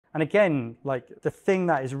And again, like the thing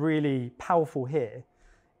that is really powerful here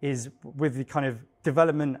is with the kind of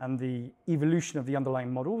development and the evolution of the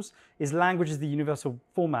underlying models is language is the universal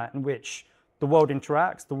format in which the world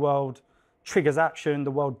interacts, the world triggers action,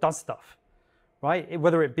 the world does stuff, right?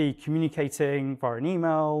 Whether it be communicating via an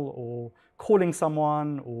email or calling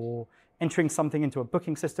someone or entering something into a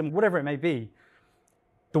booking system, whatever it may be.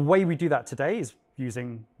 The way we do that today is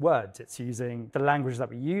using words. It's using the language that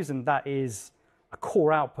we use, and that is a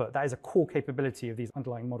core output. That is a core capability of these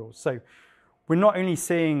underlying models. So we're not only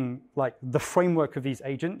seeing like the framework of these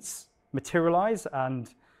agents materialize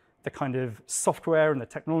and the kind of software and the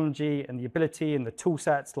technology and the ability and the tool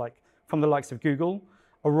sets like from the likes of Google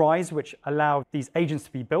arise, which allow these agents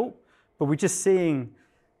to be built, but we're just seeing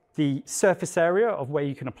the surface area of where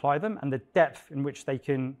you can apply them and the depth in which they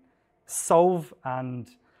can solve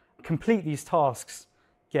and complete these tasks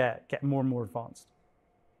get more and more advanced.